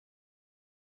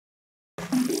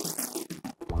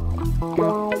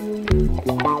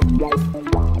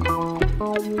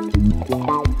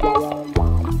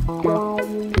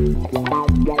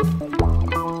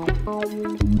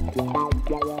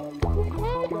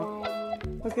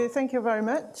Okay, thank you very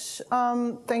much.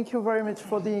 Thank you very much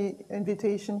for the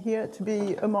invitation here. To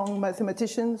be among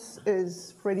mathematicians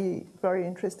is really very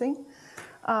interesting.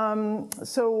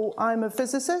 So I'm a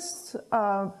physicist,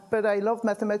 but I love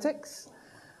mathematics,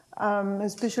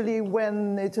 especially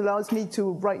when it allows me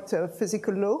to write a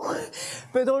physical law.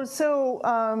 But also,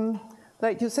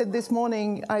 like you said this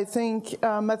morning, I think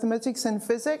mathematics and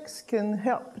physics can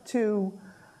help to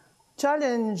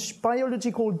challenge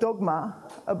biological dogma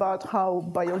about how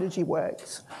biology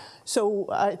works. So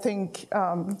I think,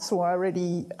 so I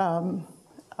really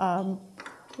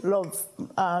love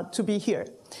to be here.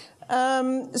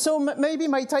 So maybe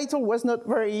my title was not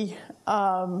very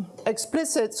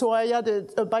explicit, so I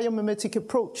added a biomimetic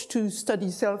approach to study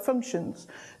cell functions.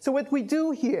 So what we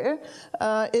do here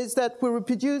is that we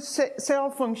reproduce cell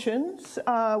functions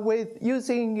with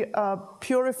using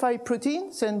purified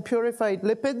proteins and purified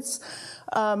lipids,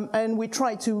 and we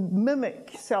try to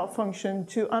mimic cell function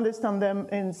to understand them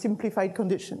in simplified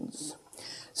conditions.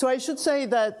 So I should say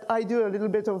that I do a little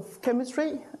bit of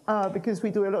chemistry because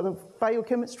we do a lot of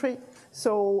biochemistry.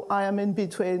 So I am in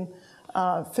between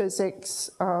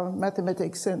physics,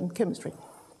 mathematics, and chemistry.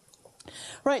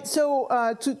 Right, so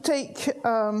to take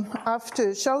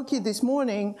after Shauki this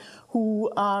morning,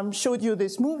 who showed you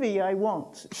this movie, I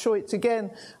won't show it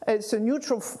again. It's a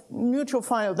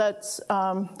neutrophil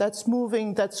that's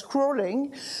moving, that's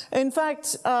scrolling. In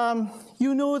fact,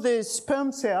 you know this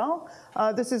sperm cell.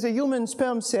 This is a human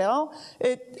sperm cell.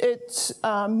 It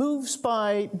moves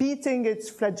by beating its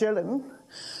flagellum.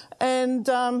 And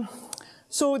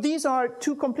so these are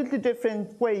two completely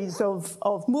different ways of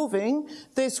moving.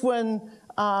 This one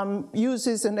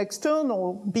uses an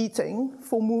external beating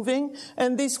for moving,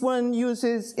 and this one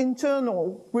uses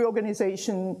internal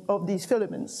reorganization of these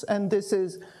filaments. And this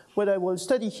is what I will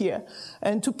study here.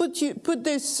 And to put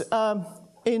this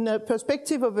in a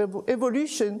perspective of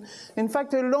evolution, in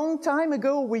fact, a long time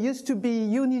ago, we used to be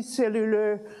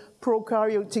unicellular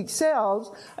prokaryotic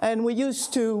cells, and we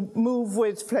used to move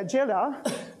with flagella,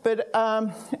 but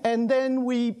and then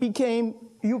we became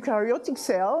eukaryotic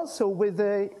cells, so with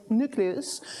a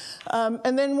nucleus.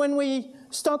 And then when we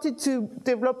started to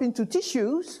develop into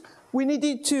tissues, we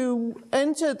needed to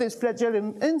enter this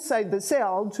flagellum inside the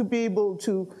cell to be able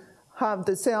to have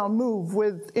the cell move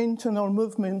with internal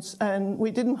movements, and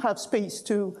we didn't have space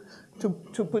to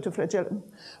put a flagellum.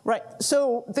 Right,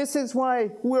 so this is why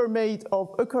we're made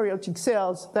of eukaryotic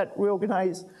cells that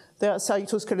reorganize their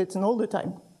cytoskeleton all the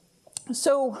time.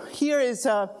 So here is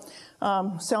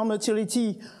cell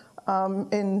motility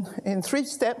in 3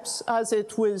 steps, as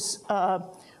it was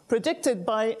predicted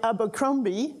by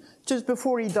Abercrombie just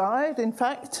before he died, in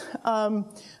fact.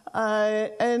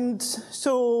 And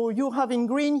so you have in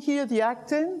green here the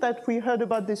actin that we heard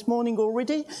about this morning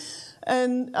already.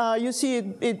 And you see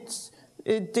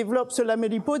it develops a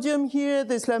lamellipodium here.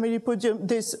 This lamellipodium,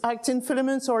 these actin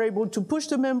filaments are able to push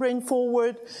the membrane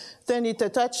forward. Then it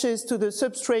attaches to the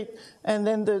substrate. And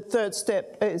then the 3rd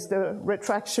step is the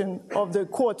retraction of the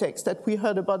cortex that we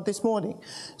heard about this morning.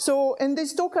 So in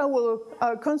this talk, I will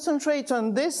concentrate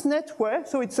on this network.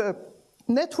 So it's a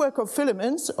network of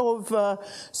filaments, of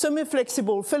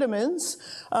semi-flexible filaments.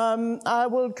 I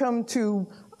will come to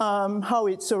how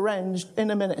it's arranged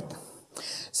in a minute.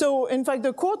 So, in fact,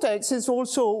 the cortex is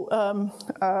also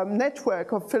a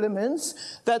network of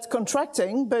filaments that's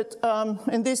contracting, but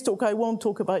in this talk, I won't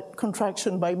talk about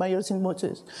contraction by myosin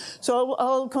motors. So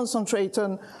I'll concentrate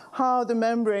on how the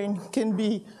membrane can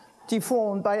be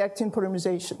deformed by actin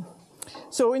polymerization.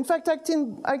 So, in fact,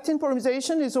 actin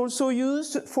polymerization is also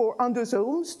used for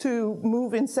endosomes to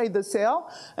move inside the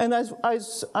cell, and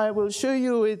as I will show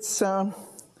you, it's a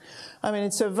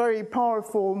very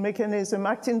powerful mechanism.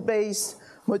 Actin-based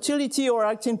motility or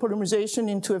actin polymerization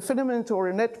into a filament or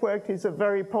a network is a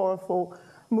very powerful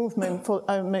movement for,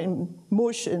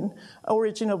 motion,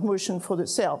 origin of motion for the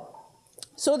cell.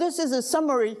 So this is a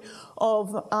summary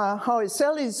of how a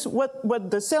cell is,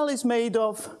 what the cell is made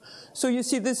of. So you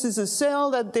see this is a cell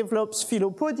that develops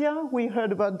filopodia. We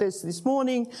heard about this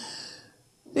morning.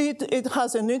 It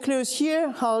has a nucleus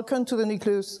here. I'll come to the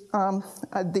nucleus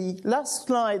at the last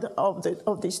slide of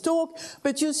this talk.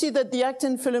 But you see that the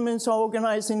actin filaments are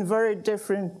organized in very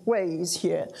different ways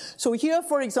here. So here,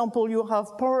 for example, you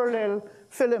have parallel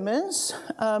filaments.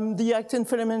 The actin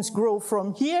filaments grow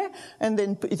from here, and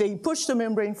then they push the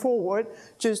membrane forward,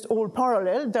 just all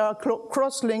parallel. They are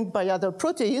cross-linked by other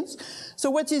proteins.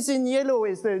 So what is in yellow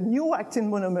is the new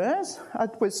actin monomers.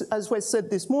 As was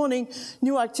said this morning,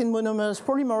 new actin monomers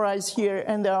polymerize here,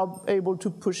 and they are able to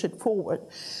push it forward.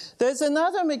 There's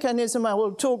another mechanism I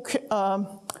will talk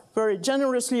very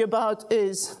generously about,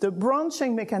 is the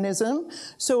branching mechanism.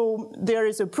 So there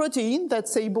is a protein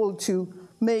that's able to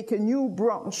make a new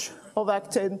branch of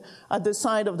actin at the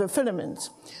side of the filament.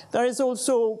 There is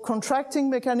also contracting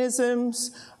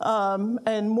mechanisms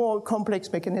and more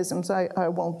complex mechanisms I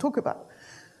won't talk about.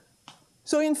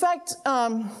 So in fact,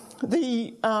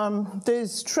 the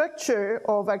structure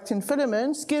of actin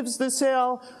filaments gives the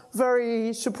cell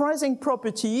very surprising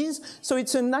properties. So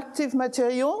it's an active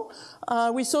material.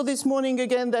 We saw this morning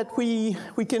again that we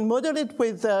can model it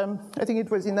with, I think it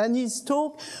was in Annie's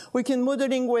talk, we can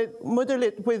model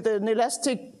it with an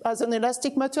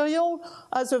elastic material,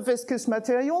 as a viscous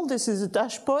material. This is a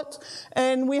dashpot.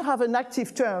 And we have an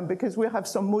active term because we have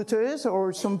some motors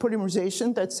or some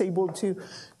polymerization that's able to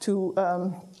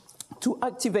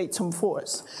activate some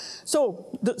force. So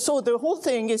the whole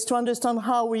thing is to understand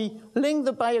how we link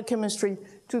the biochemistry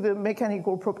to the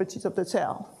mechanical properties of the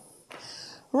cell.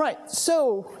 Right,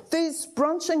 so this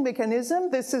branching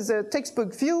mechanism, this is a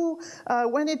textbook view.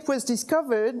 When it was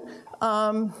discovered,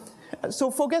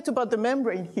 so forget about the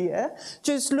membrane here,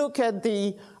 just look at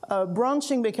the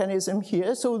branching mechanism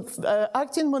here. So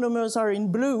actin monomers are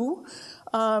in blue.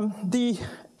 The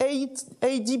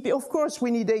ADP, of course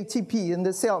we need ATP in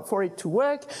the cell for it to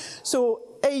work. So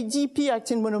ADP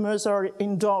actin monomers are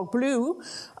in dark blue.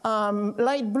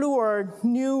 Light blue are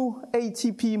new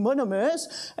ATP monomers.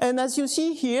 And as you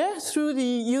see here, through the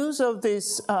use of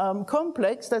this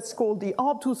complex, that's called the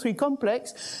R23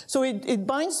 complex, so it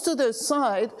binds to the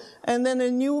side, and then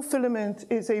a new filament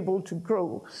is able to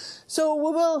grow. So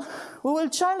we will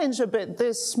challenge a bit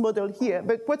this model here.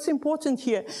 But what's important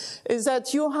here is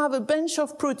that you have a bunch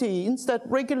of proteins that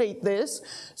regulate this.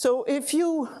 So if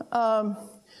you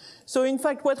so in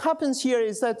fact, what happens here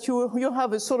is that you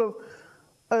have a sort of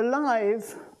a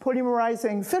live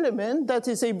polymerizing filament that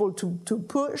is able to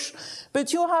push,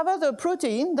 but you have other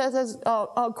proteins that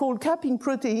are called capping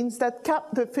proteins that cap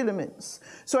the filaments.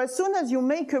 So as soon as you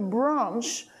make a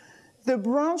branch, the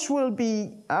branch will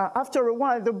be, after a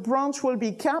while, the branch will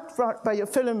be capped by a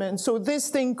filament, so this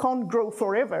thing can't grow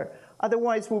forever.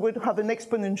 Otherwise, we would have an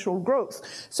exponential growth.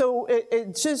 So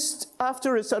it just,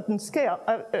 after a certain scale,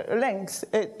 length,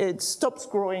 it stops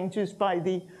growing just by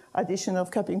the addition of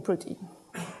capping protein.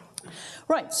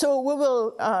 Right, so we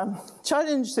will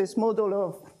challenge this model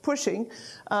of pushing,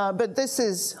 but this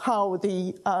is how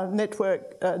the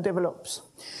network develops.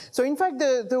 So in fact,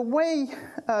 the way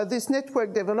this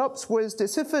network develops was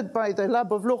deciphered by the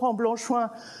lab of Laurent Blanchoin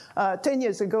 10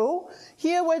 years ago.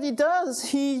 Here what he does,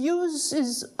 he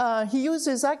uses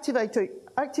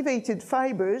activated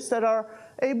fibers that are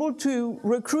able to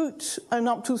recruit an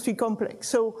R23 complex.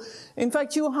 So in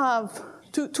fact, you have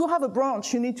to have a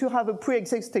branch, you need to have a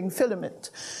pre-existing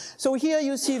filament. So here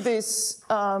you see this,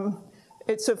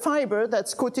 it's a fiber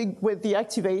that's coated with the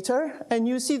activator, and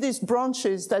you see these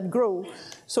branches that grow.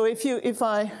 So if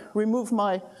I remove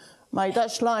my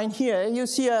dashed line here, you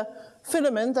see a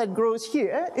filament that grows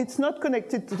here. It's not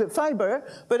connected to the fiber,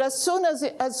 but as soon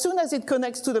as it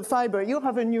connects to the fiber, you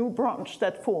have a new branch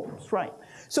that forms, right?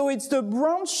 So it's the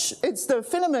branch, it's the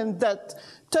filament that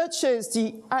touches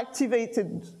the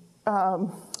activated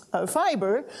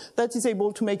fiber that is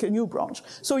able to make a new branch.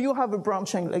 So you have a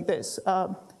branching like this.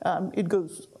 It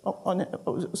goes on,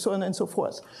 so on and so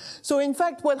forth. So in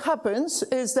fact, what happens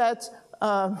is that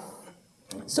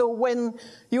so when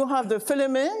you have the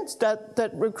filament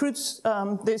that recruits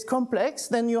this complex,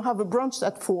 then you have a branch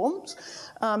that forms.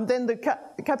 Then the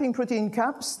capping protein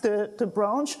caps the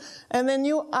branch, and then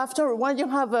after a while you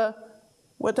have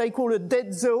what I call a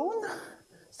dead zone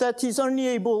that is only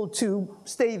able to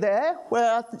stay there,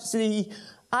 whereas the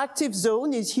active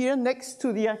zone is here next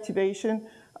to the activation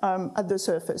at the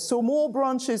surface. So more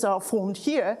branches are formed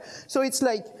here, so it's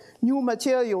like new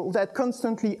material that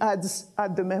constantly adds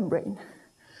at the membrane.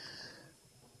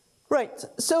 Right,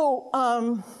 so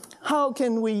how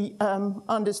can we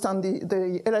understand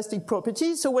the elastic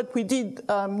properties? So what we did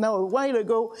now a while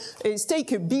ago is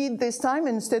take a bead this time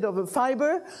instead of a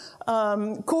fiber,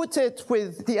 coat it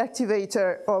with the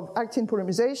activator of actin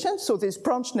polymerization, so this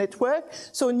branch network.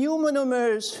 So new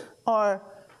monomers are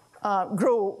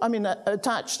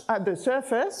attached at the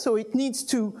surface, so it needs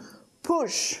to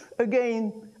push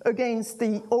again against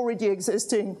the already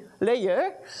existing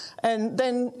layer. And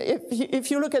then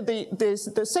if you look at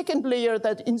the second layer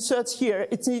that inserts here,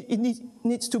 it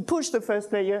needs to push the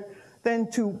first layer,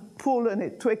 then to pull on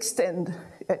it, to extend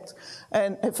it.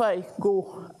 And if I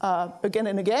go again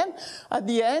and again, at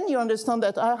the end, you understand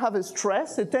that I have a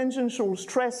stress, a tangential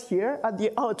stress here at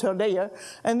the outer layer,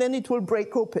 and then it will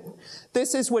break open.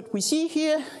 This is what we see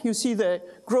here. You see the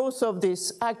growth of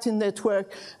this actin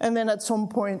network, and then at some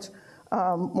point,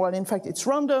 well, in fact, it's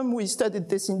random. We studied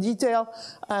this in detail.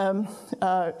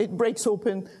 It breaks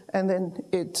open, and then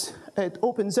it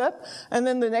opens up. And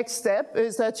then the next step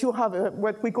is that you have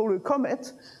what we call a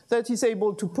comet that is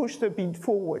able to push the bead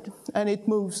forward. And it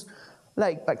moves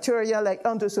like bacteria, like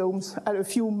endosomes, at a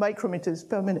few micrometers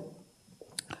per minute.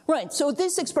 Right, so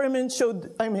this experiment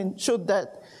showed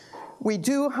that we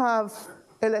do have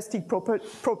elastic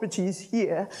properties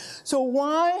here. So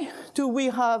why do we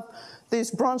have this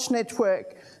branch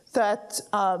network that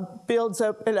builds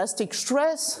up elastic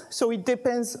stress? So it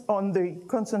depends on the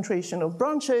concentration of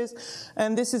branches.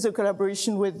 And this is a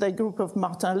collaboration with the group of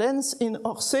Martin Lenz in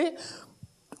Orsay,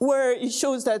 where it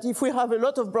shows that if we have a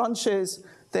lot of branches,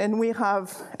 then we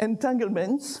have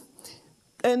entanglements.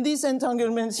 And these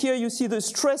entanglements, here you see the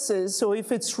stresses. So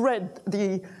if it's red,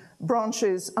 the branch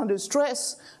is under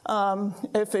stress.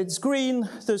 If it's green,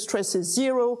 the stress is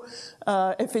 0.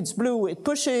 If it's blue, it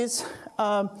pushes.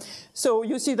 So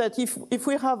you see that if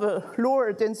we have a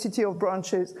lower density of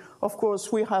branches, of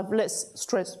course, we have less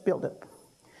stress buildup.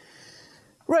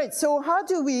 Right, so how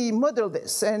do we model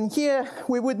this? And here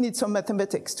we would need some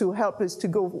mathematics to help us to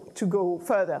go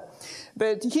further.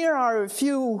 But here are a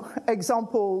few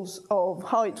examples of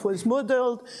how it was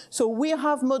modeled. So we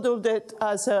have modeled it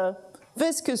as a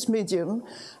viscous medium.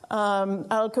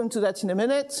 I'll come to that in a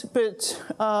minute, but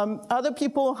other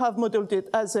people have modeled it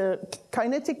as a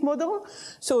kinetic model.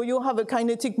 So you have a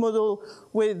kinetic model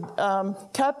with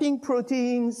capping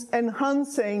proteins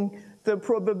enhancing the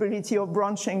probability of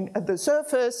branching at the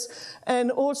surface, and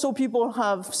also people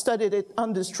have studied it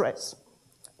under stress.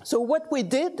 So what we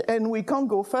did, and we can't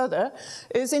go further,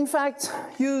 is in fact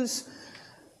use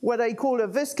what I call a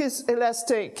viscous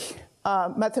elastic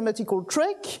mathematical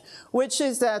trick, which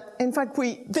is that, in fact,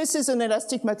 this is an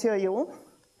elastic material,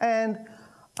 and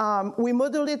we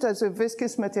model it as a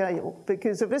viscous material,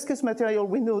 because a viscous material,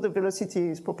 we know the velocity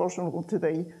is proportional to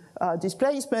the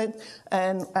displacement,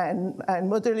 and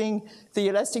modeling the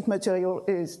elastic material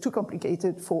is too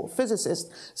complicated for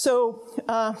physicists. So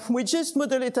we just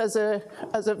model it as a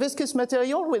viscous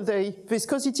material with a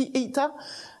viscosity eta,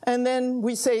 and then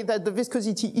we say that the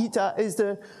viscosity eta is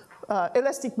the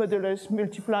elastic modulus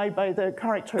multiplied by the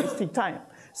characteristic time.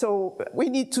 So we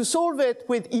need to solve it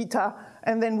with eta,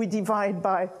 and then we divide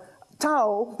by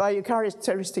tau, by a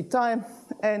characteristic time,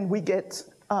 and we get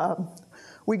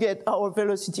our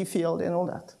velocity field and all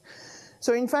that.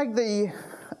 So in fact, the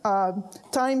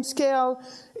time scale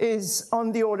is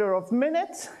on the order of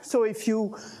minutes. So if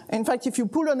you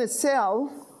pull on a cell,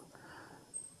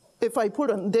 if I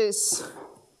pull on this,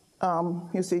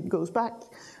 you see it goes back.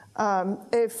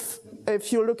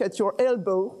 If you look at your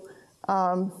elbow,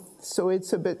 so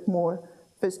it's a bit more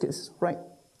viscous, right?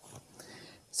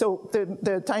 So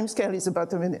the time scale is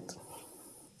about a minute.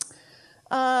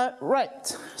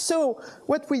 Right, so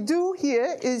what we do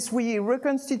here is we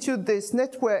reconstitute this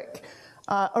network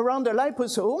around the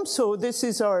liposome. So this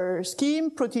is our scheme.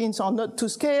 Proteins are not to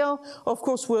scale. Of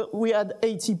course, we add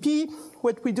ATP.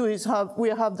 What we do is we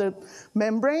have the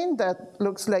membrane that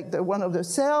looks like the one of the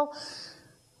cell.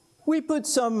 We put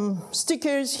some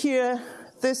stickers here.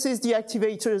 This is the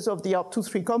activators of the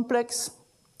ARP2/3 complex.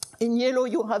 In yellow,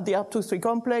 you have the ARP2/3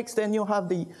 complex. Then you have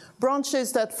the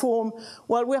branches that form.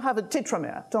 Well, we have a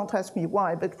tetramer. Don't ask me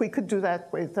why, but we could do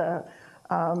that with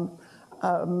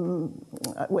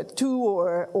 2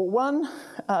 or 1.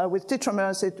 With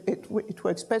tetramers, it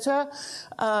works better.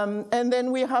 And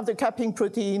then we have the capping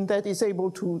protein that is able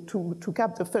to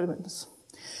cap the filaments.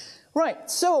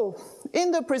 Right, so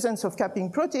in the presence of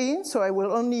capping proteins, so I will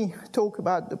only talk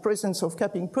about the presence of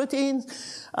capping proteins,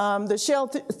 the shell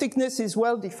thickness is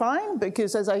well defined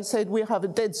because, as I said, we have a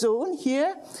dead zone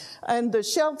here, and the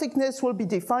shell thickness will be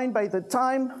defined by the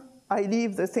time I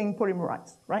leave the thing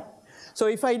polymerized, right? So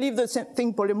if I leave the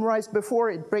thing polymerized before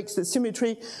it breaks the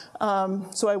symmetry,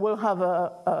 so I will have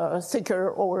a thicker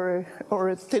or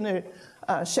a thinner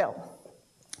shell.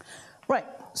 Right,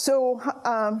 so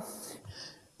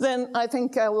then I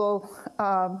think I will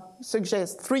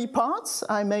suggest 3 parts.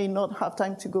 I may not have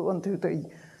time to go into the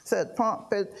third part,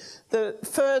 but the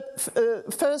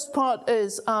first part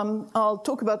is I'll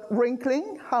talk about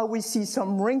wrinkling, how we see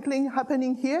some wrinkling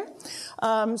happening here.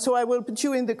 So I will put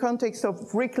you in the context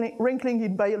of wrinkling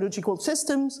in biological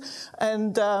systems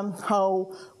and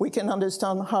how we can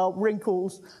understand how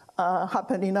wrinkles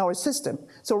happen in our system.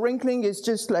 So wrinkling is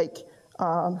just like,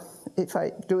 if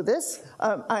I do this,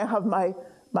 I have my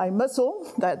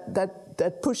muscle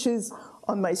that pushes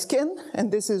on my skin,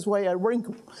 and this is why I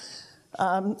wrinkle.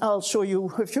 I'll show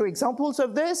you a few examples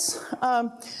of this.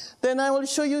 Then I will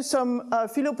show you some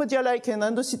filopodia-like and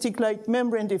endocytic-like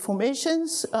membrane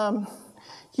deformations.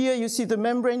 Here you see the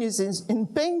membrane is in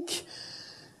pink.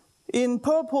 In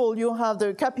purple, you have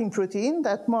the capping protein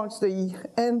that marks the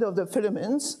end of the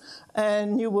filaments.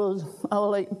 And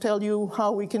I'll tell you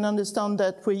how we can understand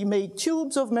that we make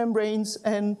tubes of membranes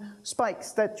and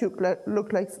spikes that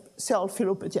look like cell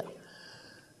filopodia.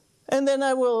 And then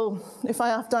I will, if I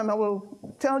have time, I will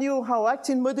tell you how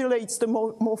actin modulates the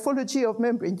morphology of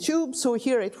membrane tubes. So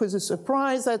here it was a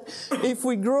surprise that if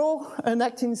we grow an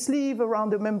actin sleeve around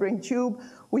the membrane tube,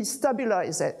 we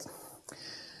stabilize it.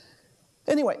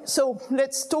 Anyway, so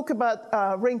let's talk about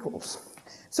wrinkles.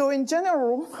 So in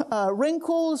general,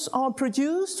 wrinkles are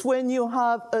produced when you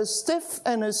have a stiff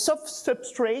and a soft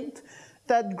substrate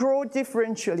that grow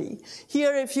differentially.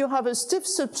 Here, if you have a stiff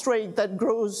substrate that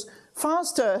grows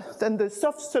faster than the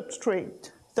soft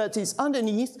substrate that is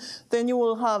underneath, then you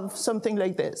will have something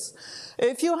like this.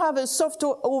 If you have a soft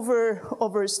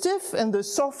over stiff and the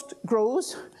soft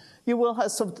grows, you will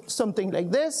have something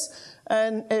like this.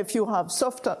 And if you have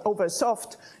soft over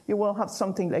soft, you will have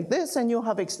something like this. And you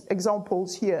have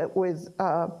examples here with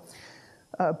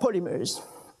polymers.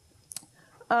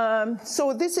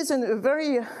 So this is a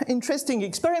very interesting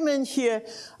experiment here.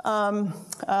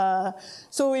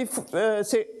 So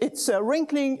it's a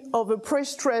wrinkling of a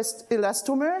pre-stressed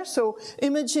elastomer. So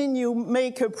imagine you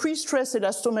make a pre-stressed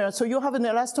elastomer. So you have an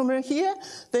elastomer here,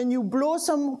 then you blow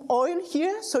some oil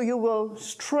here, so you will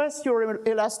stress your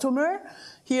elastomer.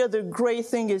 Here the gray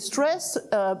thing is stressed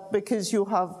because you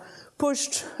have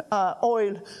pushed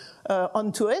oil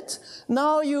onto it.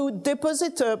 Now you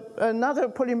deposit another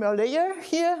polymer layer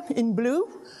here in blue,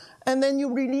 and then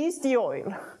you release the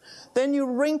oil. Then you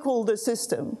wrinkle the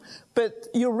system. But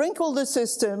you wrinkle the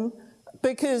system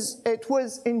because it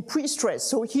was in pre-stress.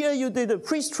 So here you did a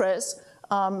pre-stress,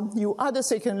 you add a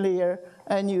second layer,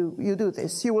 and you do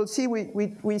this. You will see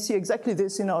we see exactly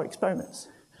this in our experiments.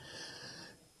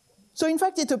 So in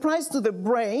fact, it applies to the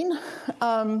brain.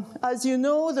 As you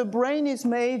know, the brain is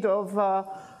made of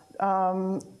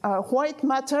white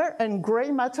matter and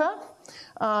gray matter.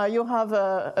 You have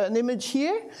an image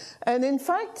here. And in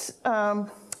fact,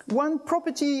 one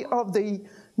property of the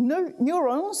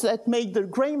neurons that make the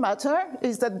gray matter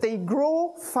is that they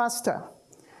grow faster.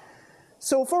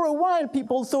 So for a while,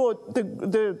 people thought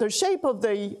the shape of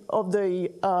the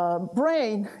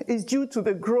brain is due to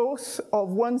the growth of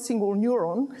one single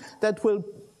neuron that will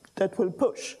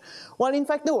push. Well, in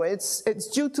fact, no, it's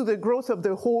due to the growth of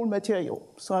the whole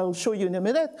material. So I'll show you in a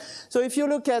minute. So if you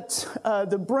look at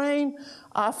the brain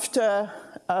after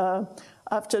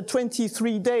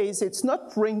 23 days, it's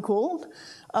not wrinkled,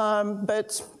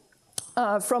 but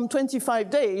from 25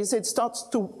 days, it starts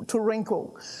to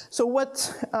wrinkle. So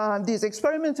what these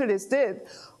experimentalists did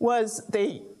was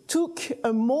they took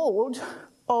a mold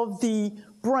of the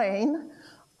brain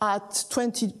at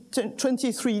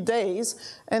 23 days,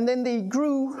 and then they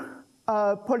grew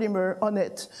polymer on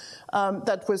it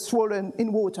that was swollen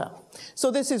in water.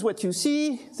 So this is what you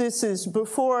see. This is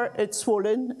before it's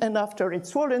swollen and after it's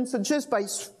swollen. So just by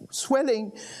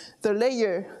swelling the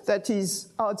layer that is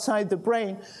outside the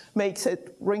brain makes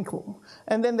it wrinkle.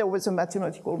 And then there was a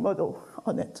mathematical model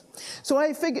on it. So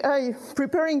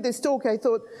preparing this talk, I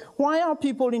thought, why are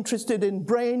people interested in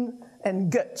brain and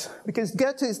gut? Because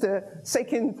gut is the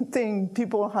second thing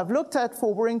people have looked at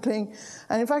for wrinkling.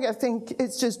 And in fact, I think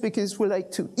it's just because we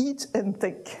like to eat and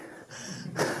think.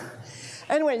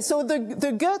 Anyway, so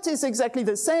the gut is exactly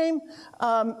the same,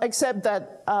 except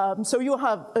that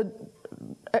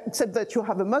except that you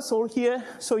have a muscle here.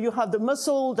 So you have the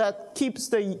muscle that keeps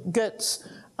the gut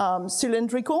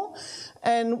cylindrical.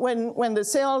 And when the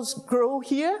cells grow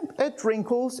here, it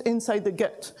wrinkles inside the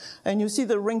gut. And you see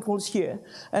the wrinkles here.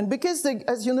 And because,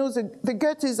 as you know, the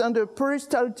gut is under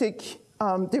peristaltic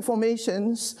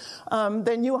deformations,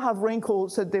 then you have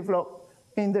wrinkles that develop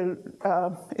in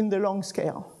the long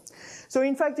scale. So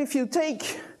in fact, if you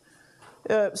take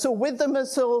so with the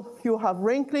muscle, you have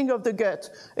wrinkling of the gut.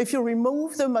 If you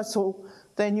remove the muscle,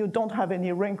 then you don't have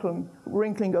any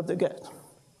wrinkling of the gut.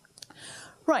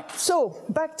 Right, so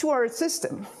back to our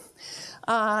system.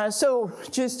 So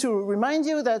just to remind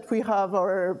you that we have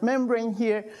our membrane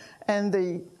here and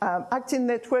the actin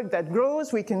network that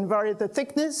grows. We can vary the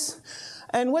thickness.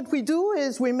 And what we do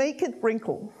is we make it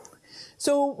wrinkle.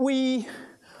 So we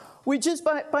just,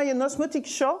 by an osmotic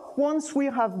shock, once we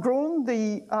have grown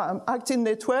the actin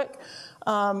network,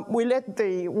 we let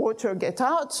the water get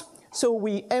out. So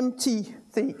we empty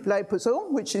the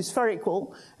liposome, which is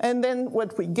spherical. And then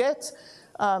what we get,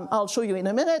 I'll show you in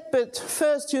a minute, but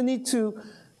first you need to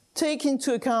take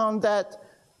into account that,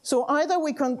 so either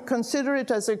we can consider it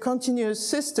as a continuous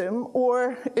system,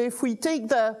 or if we take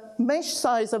the mesh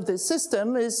size of the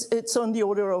system, it's on the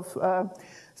order of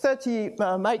 30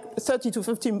 to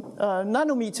 50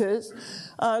 nanometers.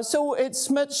 So it's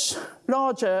much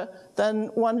larger than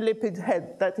one lipid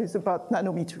head that is about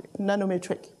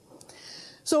nanometric.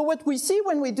 So what we see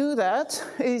when we do that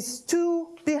is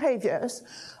two behaviors.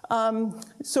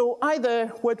 So either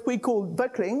what we call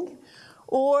buckling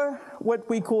or what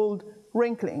we call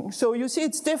wrinkling. So you see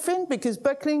it's different because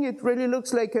buckling, it really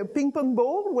looks like a ping pong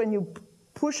ball when you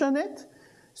push on it.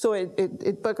 So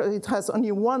it has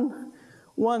only one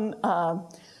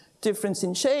difference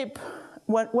in shape,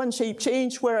 one shape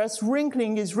change, whereas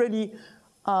wrinkling is really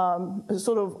a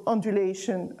sort of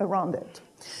undulation around it.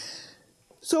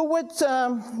 So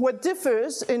what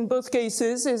differs in both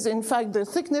cases is, in fact, the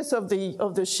thickness of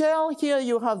the shell. Here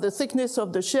you have the thickness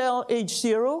of the shell,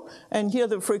 H0, and here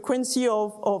the frequency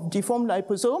of deformed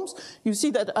liposomes. You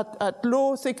see that at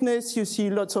low thickness, you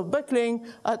see lots of buckling.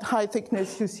 At high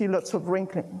thickness, you see lots of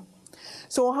wrinkling.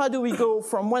 So how do we go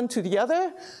from one to the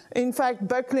other? In fact,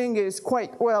 buckling is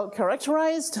quite well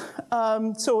characterized.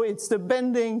 So it's the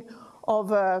bending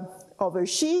of a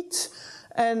sheet.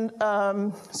 And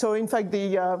so, in fact,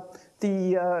 the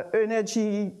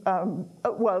energy,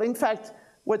 well, in fact,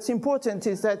 what's important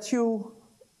is that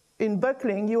in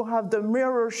buckling, you have the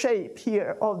mirror shape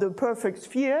here of the perfect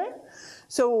sphere.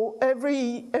 So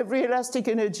every elastic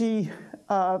energy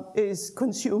is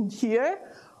consumed here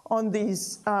on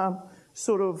these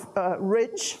sort of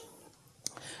ridge.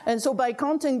 And so by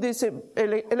counting this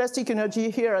elastic energy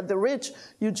here at the ridge,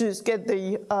 you just get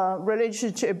the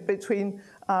relationship between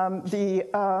the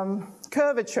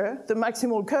curvature, the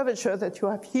maximal curvature that you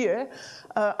have here,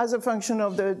 as a function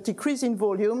of the decrease in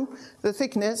volume, the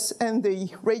thickness, and the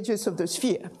radius of the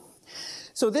sphere.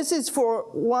 So this is for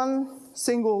one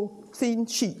single thin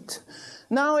sheet.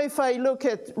 Now if I look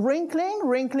at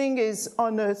wrinkling is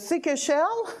on a thicker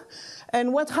shell.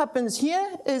 And what happens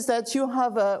here is that you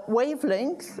have a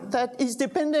wavelength that is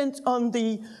dependent on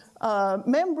the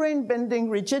membrane bending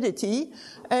rigidity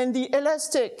and the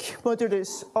elastic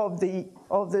modulus of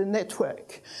the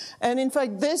network. And in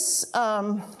fact, this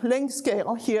length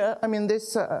scale here, I mean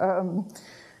this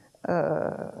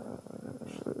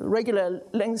regular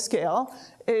length scale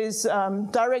is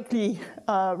directly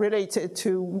related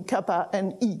to kappa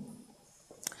and E.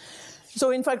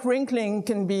 So in fact, wrinkling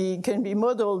can be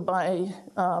modeled by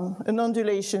an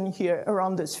undulation here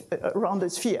around the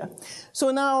sphere.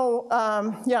 So now,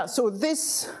 so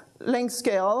this length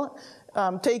scale,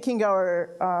 taking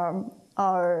our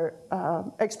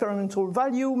experimental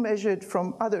value measured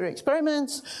from other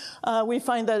experiments, we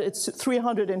find that it's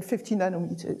 350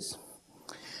 nanometers.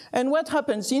 And what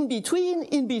happens in between?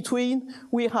 In between,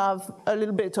 we have a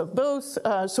little bit of both.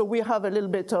 So we have a little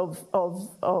bit of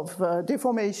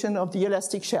deformation of the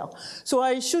elastic shell. So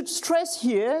I should stress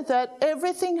here that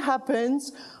everything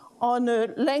happens on a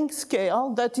length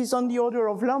scale that is on the order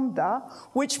of lambda,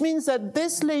 which means that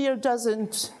this layer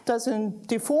doesn't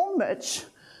deform much,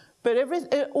 but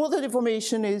all the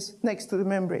deformation is next to the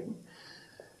membrane.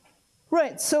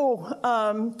 Right, so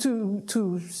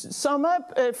to sum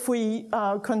up, if we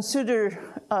consider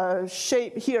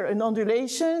shape here, an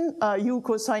undulation, U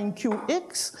cosine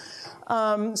Qx,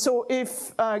 so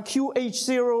if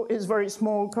QH0 is very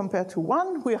small compared to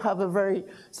 1, we have a very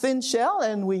thin shell,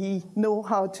 and we know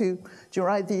how to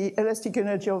derive the elastic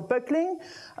energy of buckling.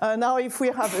 Now, if we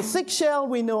have a thick shell,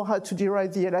 we know how to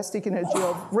derive the elastic energy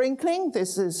of wrinkling.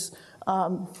 This is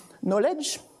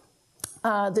knowledge.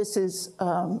 This is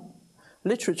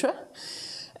literature.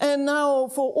 And now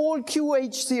for all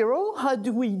QH0, how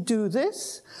do we do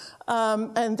this?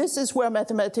 And this is where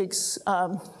mathematics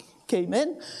came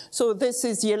in. So this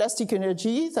is the elastic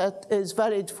energy that is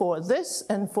valid for this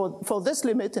and for this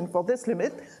limit and for this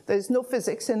limit. There's no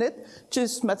physics in it,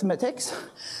 just mathematics.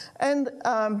 And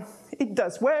it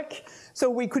does work.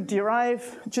 So we could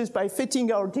derive, just by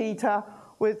fitting our data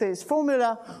with this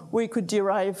formula, we could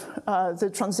derive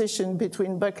the transition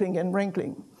between buckling and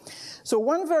wrinkling. So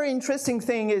one very interesting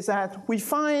thing is that we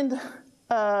find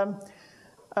a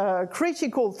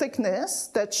critical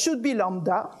thickness that should be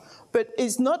lambda, but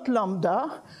is not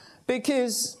lambda,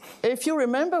 because if you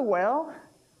remember well,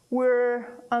 we're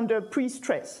under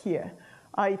pre-stress here.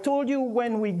 I told you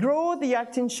when we grow the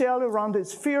actin shell around a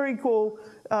spherical,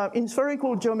 in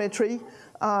spherical geometry,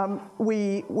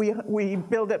 we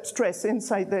build up stress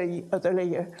inside the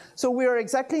layer. So we are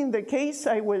exactly in the case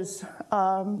I was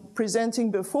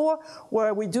presenting before,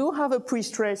 where we do have a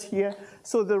pre-stress here,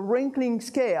 so the wrinkling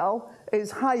scale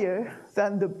is higher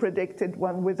than the predicted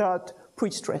one without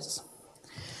pre-stress.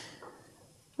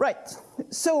 Right,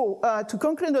 so to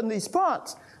conclude on this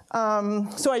part,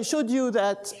 so I showed you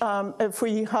that if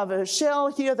we have a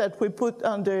shell here that we put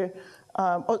under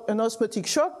an osmotic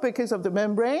shock because of the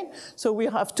membrane, so we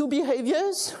have two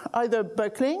behaviors, either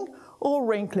buckling or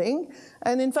wrinkling.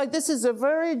 And in fact, this is a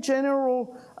very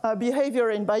general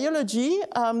behavior in biology.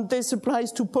 This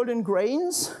applies to pollen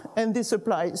grains, and this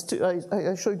applies to,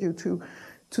 I showed you,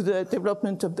 to the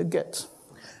development of the gut.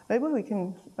 Maybe we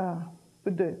can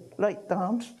put the light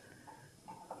down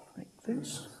like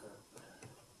this.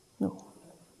 No.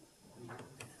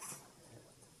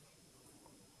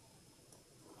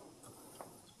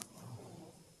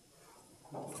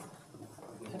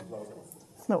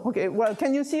 No, okay, well,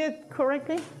 can you see it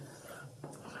correctly?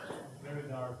 Very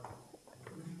dark.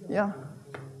 Yeah.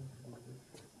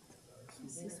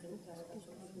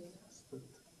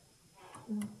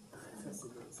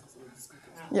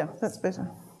 Yeah, that's better.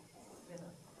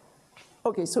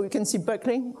 Okay, so you can see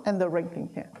buckling and the wrinkling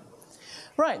here.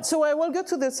 Right, so I will go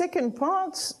to the second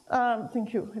part.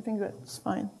 Thank you, I think that's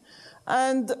fine.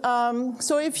 And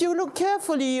so if you look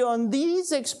carefully on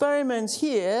these experiments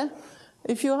here,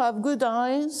 if you have good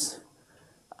eyes,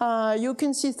 you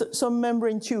can see some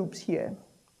membrane tubes here.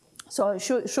 So I'll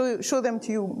show them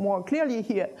to you more clearly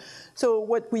here. So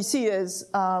what we see is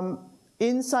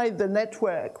inside the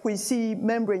network, we see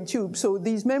membrane tubes. So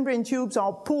these membrane tubes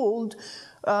are pulled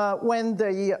when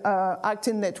the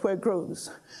actin network grows.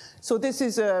 So this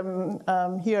is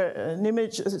here an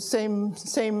image, same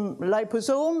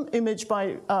liposome, imaged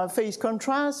by phase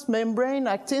contrast, membrane,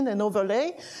 actin, and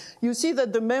overlay. You see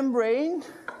that the membrane,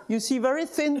 you see very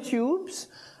thin tubes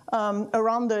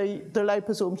around the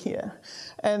liposome here.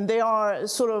 And they are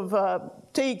sort of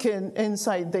taken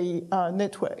inside the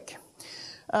network.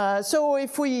 So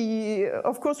if we,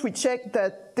 of course, we checked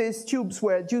that these tubes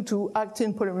were due to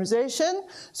actin polymerization.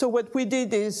 So what we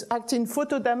did is actin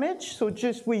photo damage. So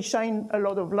just we shine a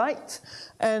lot of light,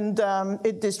 and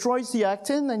it destroys the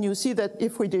actin. And you see that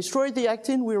if we destroy the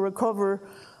actin, we recover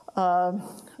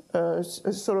a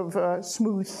sort of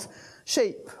smooth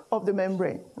shape of the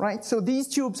membrane, right? So these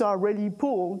tubes are really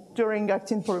pulled during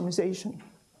actin polymerization.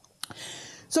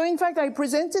 So in fact, I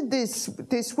presented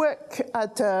this work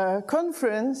at a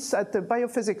conference, at the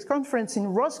biophysics conference in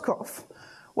Roscoff,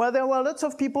 where there were lots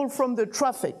of people from the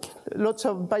traffic, lots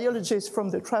of biologists from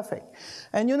the traffic.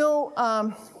 And you know,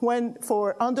 when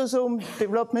for endosome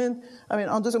development,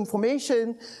 endosome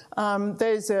formation,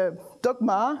 there's a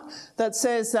dogma that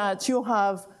says that you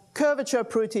have curvature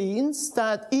proteins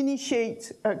that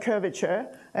initiate a curvature,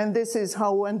 and this is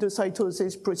how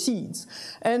endocytosis proceeds.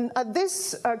 And at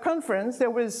this conference, there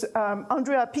was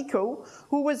Andrea Pico,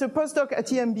 who was a postdoc at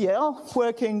EMBL,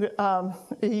 working,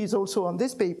 he's also on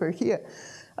this paper here,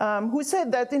 who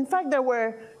said that, in fact, they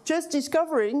were just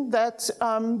discovering that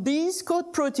these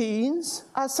coat proteins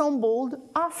assembled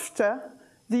after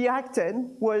the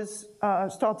actin was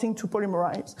starting to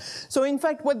polymerize. So in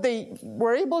fact, what they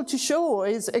were able to show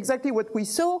is exactly what we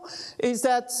saw, is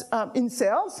that in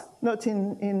cells, not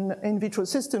in vitro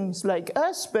systems like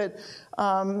us, but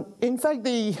in fact,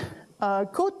 the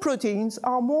coat proteins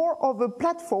are more of a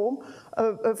platform,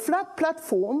 a flat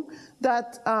platform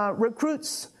that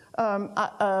recruits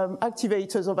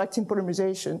activators of actin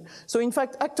polymerization. So in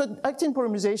fact, actin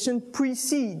polymerization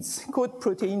precedes coat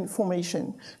protein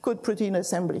formation, coat protein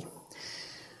assembly.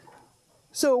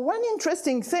 So one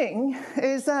interesting thing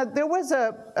is that there was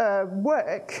a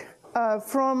work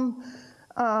from,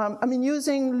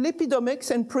 using lipidomics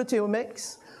and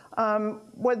proteomics.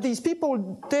 What these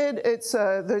people did, it's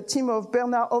the team of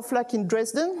Bernard Hoflack in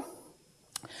Dresden.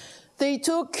 They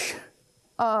took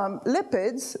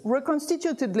lipids,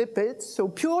 reconstituted lipids, so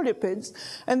pure lipids,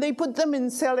 and they put them in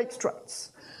cell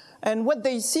extracts. And what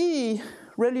they see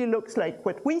really looks like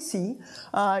what we see.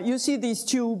 You see these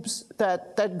tubes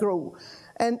that grow.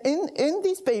 And in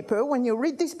this paper, when you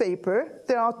read this paper,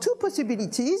 there are two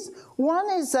possibilities. One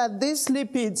is that these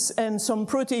lipids and some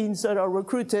proteins that are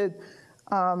recruited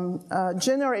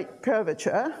generate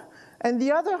curvature. And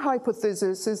the other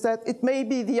hypothesis is that it may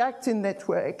be the actin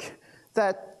network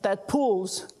that that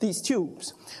pulls these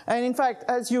tubes. And in fact,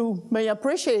 as you may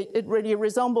appreciate, it really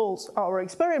resembles our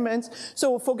experiments.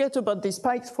 So forget about these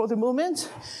spikes for the moment.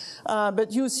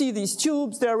 But you see these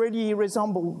tubes, they really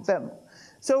resemble them.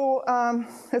 So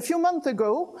a few months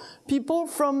ago, people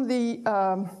from the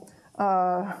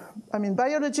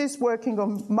biologists working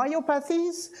on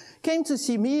myopathies came to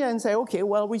see me and say, okay,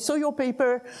 well, we saw your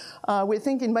paper. We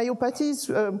think in myopathies,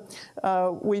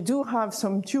 we do have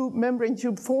some membrane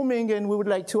tube forming, and we would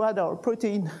like to add our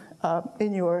protein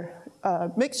in your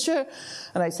mixture.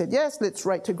 And I said, yes, let's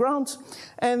write a grant.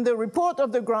 And the report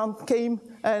of the grant came,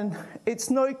 and it's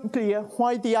not clear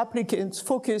why the applicants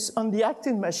focus on the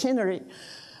actin machinery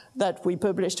that we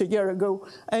published a year ago,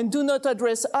 and do not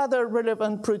address other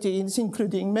relevant proteins,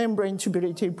 including membrane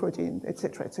tubularity protein, et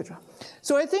cetera, et cetera.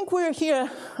 So I think we're here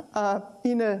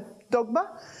in a dogma,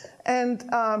 and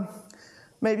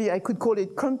maybe I could call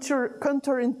it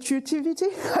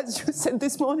counterintuitivity, as you said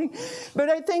this morning. But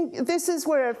I think this is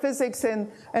where physics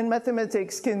and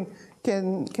mathematics can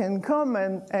come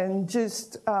and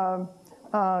just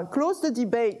close the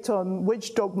debate on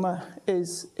which dogma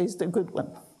is the good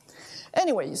one.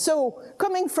 Anyway, so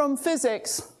coming from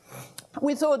physics,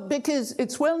 we thought because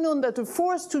it's well known that the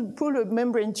force to pull a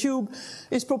membrane tube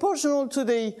is proportional to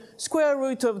the square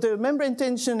root of the membrane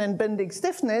tension and bending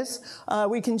stiffness,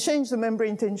 we can change the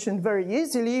membrane tension very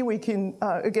easily. We can,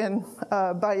 again,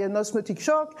 by an osmotic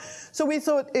shock. So we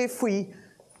thought if we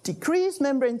decrease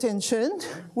membrane tension,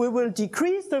 we will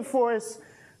decrease the force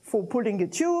for pulling a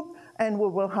tube, and we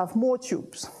will have more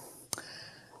tubes.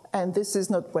 And this is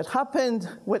not what happened.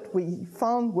 What we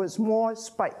found was more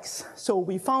spikes. So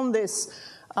we found this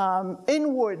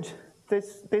inward,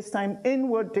 this time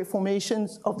inward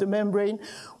deformations of the membrane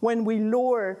when we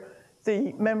lower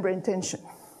the membrane tension.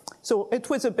 So it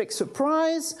was a big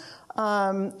surprise.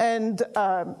 Then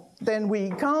we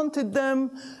counted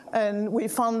them, and we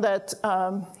found that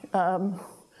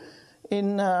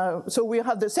so we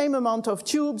have the same amount of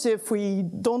tubes if we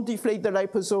don't deflate the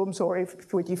liposomes or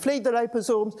if we deflate the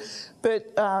liposomes,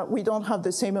 but we don't have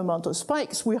the same amount of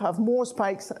spikes. We have more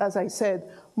spikes, as I said,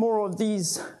 more of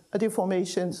these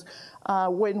deformations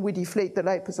when we deflate the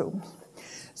liposomes.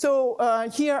 So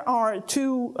here are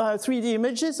two 3D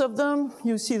images of them.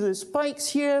 You see the spikes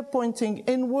here pointing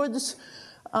inwards,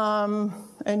 and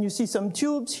you see some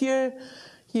tubes here.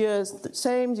 Here's the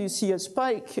same, you see a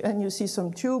spike and you see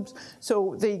some tubes,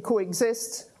 so they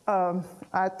coexist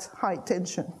at high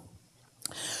tension.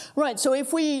 Right, so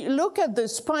if we look at the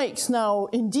spikes now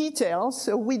in detail,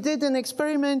 so we did an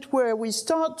experiment where we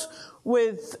start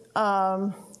with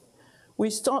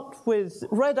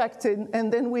red actin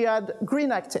and then we add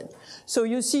green actin. So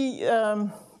you see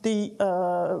the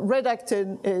red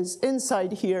actin is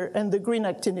inside here and the green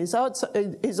actin is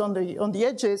outside, is on the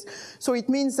edges, so it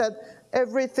means that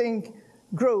everything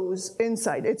grows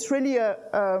inside. It's really a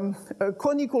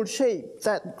conical shape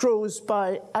that grows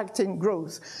by actin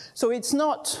growth. So it's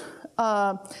not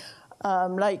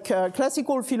like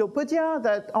classical filopodia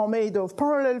that are made of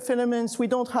parallel filaments. We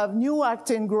don't have new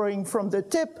actin growing from the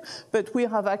tip, but we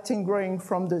have actin growing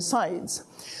from the sides.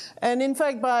 And in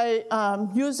fact, by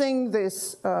using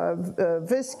this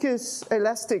viscous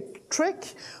elastic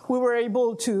trick, we were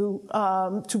able to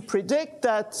predict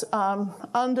that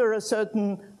under a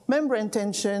certain membrane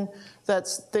tension,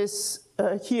 that's this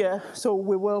here, so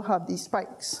we will have these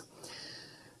spikes.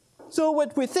 So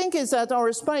what we think is that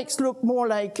our spikes look more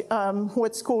like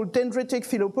what's called dendritic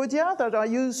filopodia that are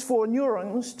used for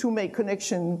neurons to make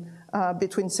connection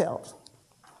between cells.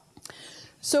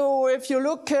 So if you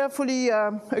look carefully,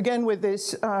 again with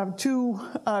this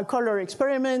two-color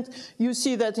experiment, you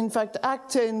see that in fact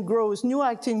actin grows, new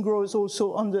actin grows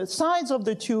also on the sides of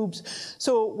the tubes.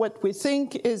 So what we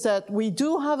think is that we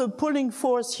do have a pulling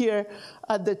force here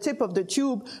at the tip of the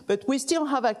tube, but we still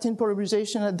have actin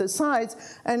polymerization at the sides.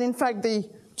 And in fact, the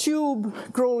tube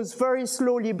grows very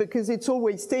slowly because it's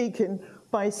always taken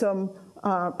by some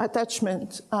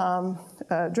attachment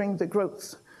during the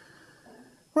growth.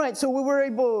 Right, so we were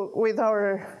able, with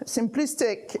our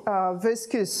simplistic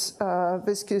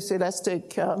viscous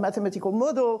elastic mathematical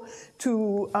model,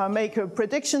 to make a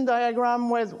prediction diagram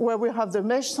where we have the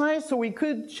mesh size. So we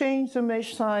could change the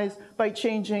mesh size by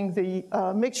changing the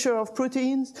mixture of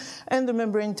proteins and the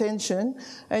membrane tension.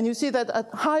 And you see that at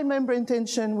high membrane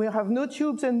tension, we have no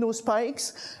tubes and no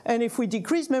spikes. And if we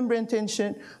decrease membrane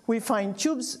tension, we find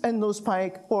tubes and no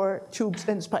spike, or tubes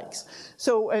and spikes.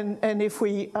 So, and if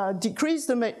we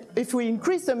if we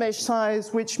increase the mesh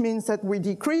size, which means that we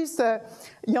decrease the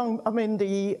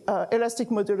elastic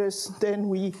modulus, then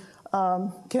we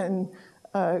can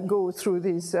go through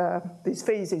these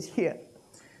phases here.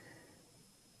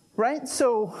 right?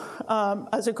 So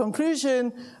as a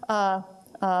conclusion,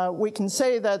 we can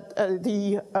say that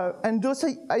the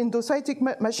endocytic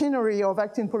machinery of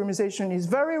actin polymerization is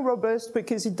very robust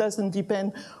because it doesn't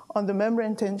depend on the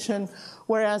membrane tension,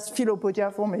 whereas filopodia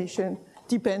formation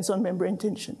depends on membrane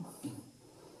tension.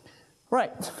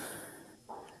 Right.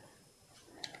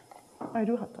 I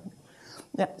do have time.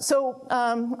 Yeah, so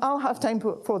I'll have time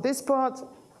for this part.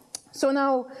 So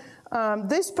now,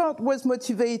 this part was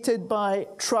motivated by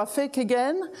traffic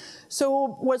again.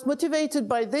 So was motivated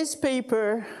by this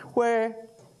paper where,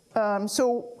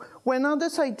 so when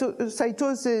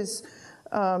endocytosis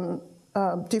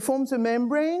deforms the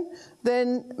membrane,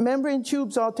 then membrane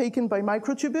tubes are taken by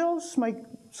microtubules.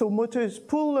 So motors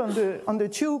pull on the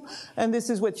tube, and this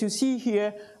is what you see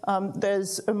here.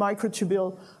 There's a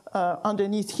microtubule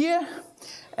underneath here.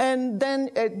 And then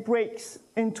it breaks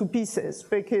into pieces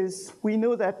because we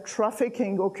know that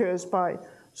trafficking occurs by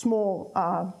small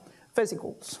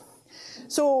vesicles.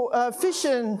 So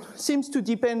fission seems to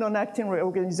depend on actin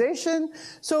reorganization.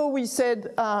 So we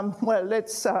said, well,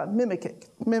 let's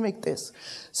mimic this.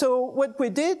 So what we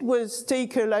did was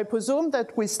take a liposome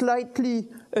that we slightly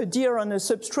adhere on a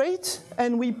substrate,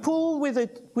 and we pull with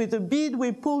a bead,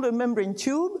 we pull a membrane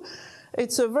tube.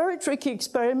 It's a very tricky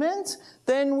experiment.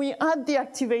 Then we add the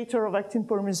activator of actin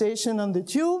polymerization on the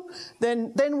tube.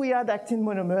 Then we add actin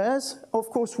monomers. Of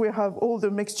course, we have all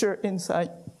the mixture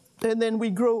inside. And then we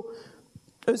grow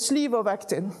a sleeve of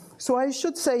actin. So I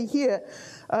should say here,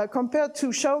 compared to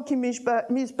Shaoqi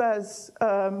Misbah's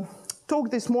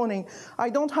talk this morning, I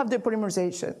don't have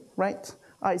depolymerization, right?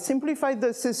 I simplified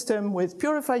the system with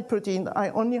purified protein. I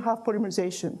only have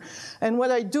polymerization. And what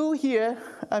I do here,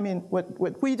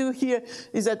 what we do here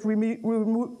is that we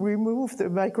remove the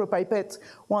micropipette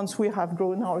once we have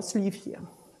grown our sleeve here.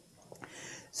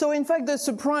 So in fact, the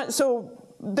surprise, so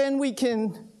then we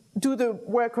can do the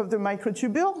work of the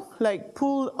microtubule, like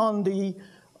pull on the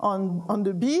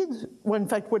bead. Well, in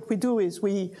fact, what we do is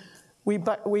we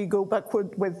go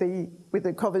backward with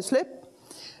the cover slip.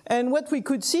 And what we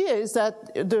could see is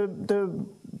that the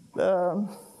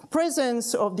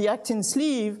presence of the actin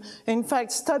sleeve, in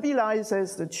fact,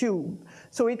 stabilizes the tube.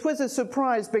 So it was a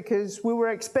surprise because we were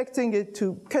expecting it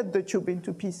to cut the tube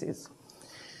into pieces.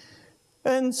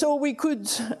 And so we could,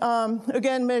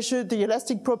 again, measure the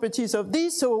elastic properties of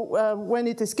this. So when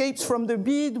it escapes from the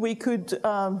bead, we could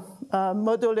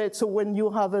model it. So when you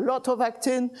have a lot of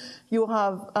actin, you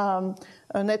have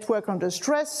a network under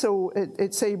stress. So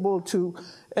it's able to,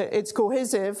 it's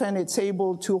cohesive, and it's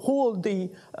able to hold the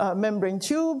membrane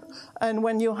tube. And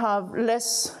when you have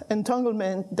less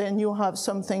entanglement, then you have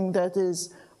something that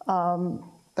is,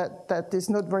 that is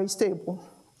not very stable.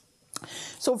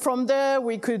 So from there,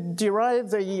 we could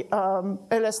derive the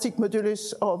elastic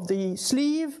modulus of the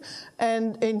sleeve,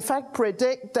 and in fact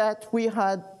predict that we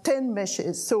had 10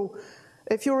 meshes. So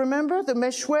if you remember the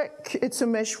meshwork, it's a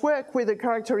meshwork with a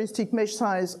characteristic mesh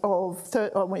size of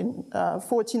 40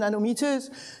 nanometers.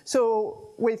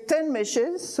 So with 10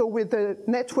 meshes, so with a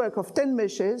network of 10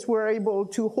 meshes, we're able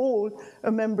to hold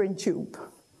a membrane tube.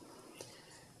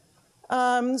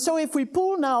 So if we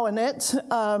pull now a net,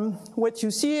 what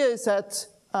you see is that,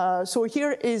 so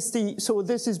here is the, so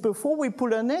this is before we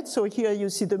pull a net. So here you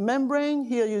see the membrane,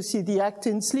 here you see the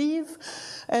actin sleeve.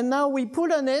 And now we pull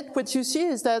a net, what you see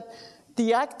is that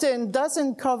the actin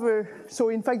doesn't cover, so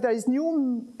in fact there is a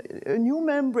new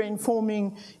membrane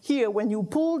forming here when you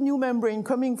pull new membrane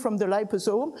coming from the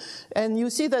liposome, and you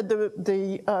see that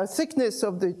the thickness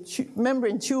of the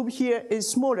membrane tube here is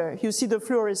smaller. You see the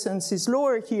fluorescence is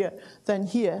lower here than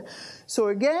here. So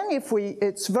again,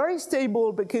 it's very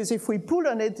stable because if we pull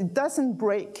on it, it doesn't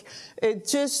break. It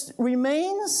just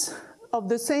remains of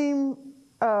the same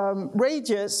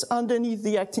radius underneath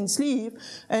the actin sleeve,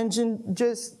 and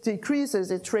just decreases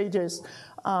its radius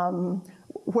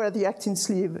where the actin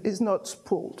sleeve is not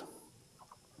pulled.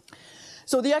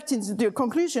 So the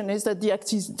conclusion is that the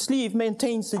actin sleeve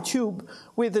maintains the tube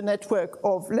with a network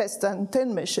of less than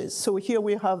 10 meshes. So here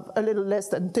we have a little less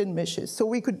than 10 meshes. So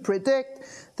we could predict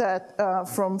that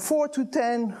from 4 to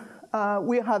 10,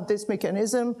 we have this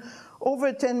mechanism.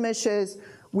 Over 10 meshes,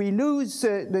 we lose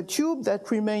the tube that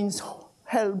remains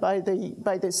held by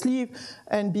the sleeve,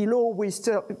 and below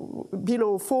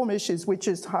below 4 meshes, we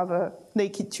just have a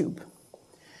naked tube.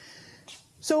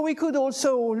 So we could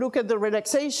also look at the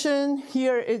relaxation.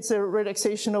 Here it's a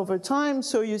relaxation over time.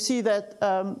 So you see that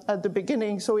at the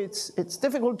beginning, so it's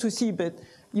difficult to see, but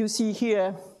you see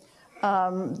here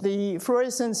the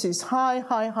fluorescence is high,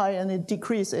 and it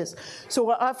decreases.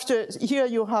 So after, here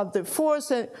you have the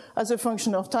force as a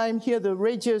function of time, here the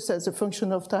radius as a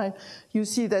function of time. You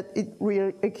see that it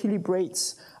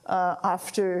re-equilibrates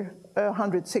after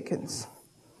 100 seconds.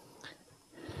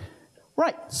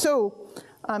 Right, so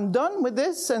I'm done with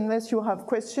this, unless you have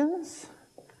questions.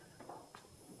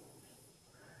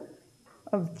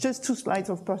 Of just 2 slides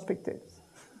of perspectives.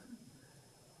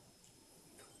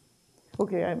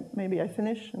 Okay, maybe I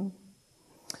finish.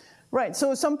 Right,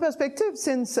 so some perspectives,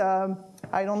 since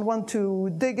I don't want to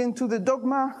dig into the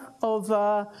dogma of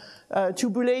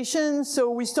tubulation. So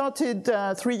we started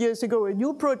 3 years ago a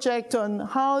new project on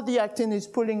how the actin is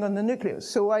pulling on the nucleus.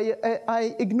 So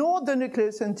I ignored the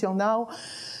nucleus until now.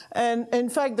 And in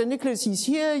fact, the nucleus is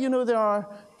here. You know, there are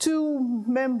 2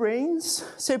 membranes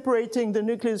separating the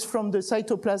nucleus from the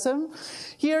cytoplasm.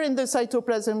 Here in the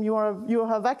cytoplasm, you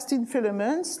have actin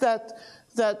filaments that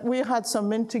we had some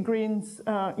integrins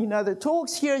in other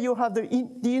talks. Here you have the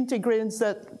integrins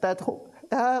that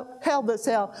held the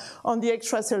cell on the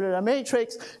extracellular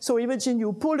matrix. So imagine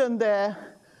you pull on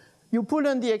there, you pull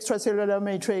on the extracellular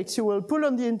matrix, you will pull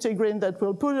on the integrin that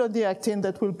will pull on the actin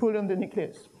that will pull on the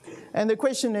nucleus. And the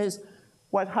question is,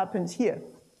 what happens here?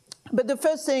 But the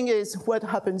first thing is what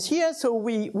happens here. So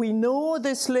we know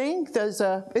this link.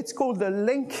 It's called the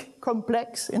link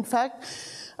complex, in fact,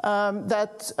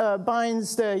 that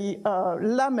binds the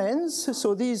lamins.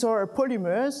 So these are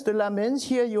polymers, the lamins.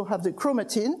 Here you have the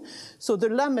chromatin. So the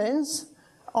lamins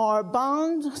are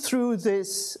bound through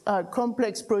this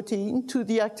complex protein to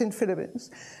the actin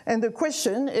filaments. And the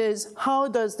question is, how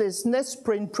does this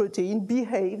nesprine protein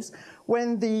behaves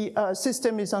when the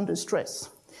system is under stress?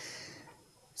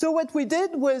 So what we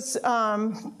did was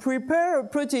prepare a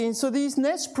protein. So these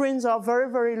nesprins are very,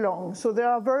 very long. So they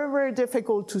are very, very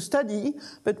difficult to study.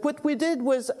 But what we did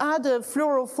was add a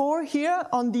fluorophore here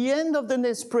on the end of the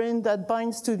nesprin that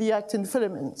binds to the actin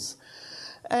filaments.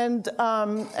 And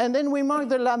then we marked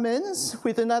the lamins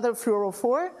with another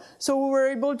fluorophore. So we were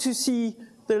able to see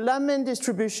the lamin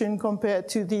distribution compared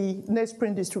to the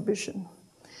nesprin distribution.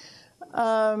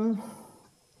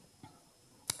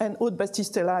 And Aude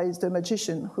Bastistella is the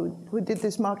magician who did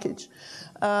this markage.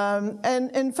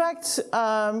 And in fact,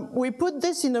 we put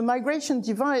this in a migration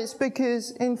device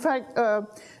because, in fact,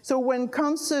 so when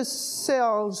cancer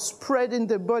cells spread in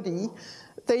the body,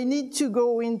 they need to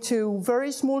go into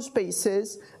very small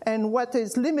spaces, and what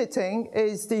is limiting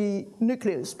is the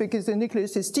nucleus, because the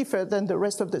nucleus is stiffer than the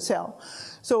rest of the cell.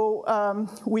 So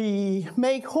we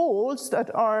make holes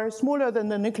that are smaller than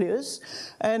the nucleus,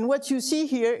 and what you see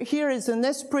here is the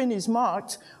nesprin is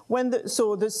marked,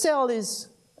 so the cell is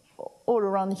all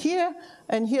around here,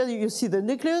 and here you see the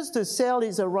nucleus, the cell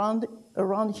is around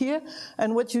here,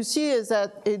 and what you see is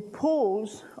that it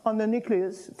pulls on the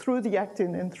nucleus through the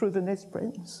actin and through the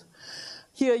nesprins.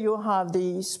 Here you have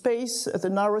the space, the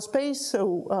narrow space,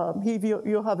 so here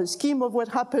you have a scheme of what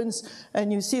happens,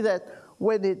 and you see that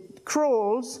when it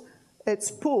crawls,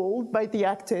 it's pulled by the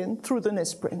actin through the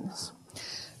nesprins.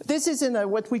 This is in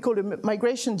what we call a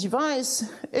migration device.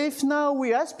 If now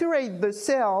we aspirate the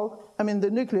cell, the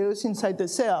nucleus inside the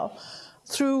cell,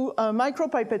 through a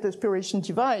micropipette aspiration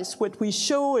device, what we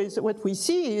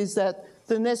see is that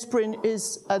the nesprin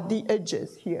is at the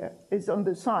edges here, is on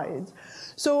the sides.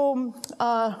 So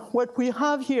what we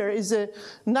have here is an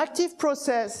active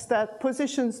process that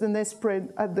positions the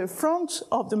nesprin at the front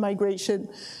of the migration,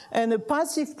 and a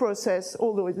passive process,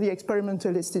 although the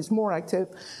experimentalist is more active,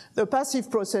 the passive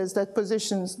process that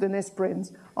positions the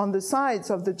nesprins on the sides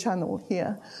of the channel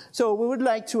here. So we would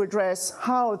like to address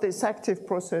how this active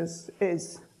process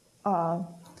is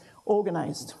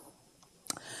organized.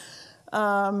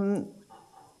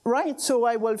 Right, so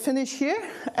I will finish here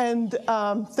and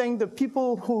thank the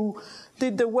people who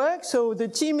did the work. So the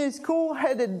team is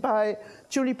co-headed by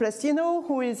Julie Plastino,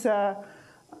 who is a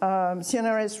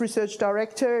CNRS research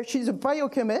director. She's a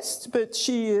biochemist, but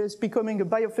she is becoming a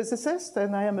biophysicist,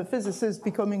 and I am a physicist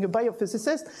becoming a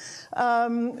biophysicist.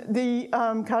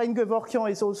 Karine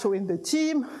Gevorkian is also in the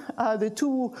team. The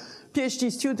 2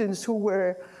 PhD students who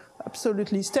were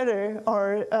absolutely stellar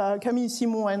are Camille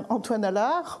Simon and Antoine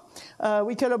Allard.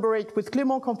 We collaborate with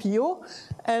Clément Campillo,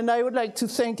 and I would like to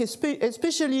thank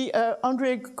especially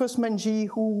André Kosmanji,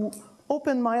 who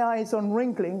opened my eyes on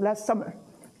wrinkling last summer.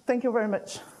 Thank you very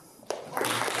much.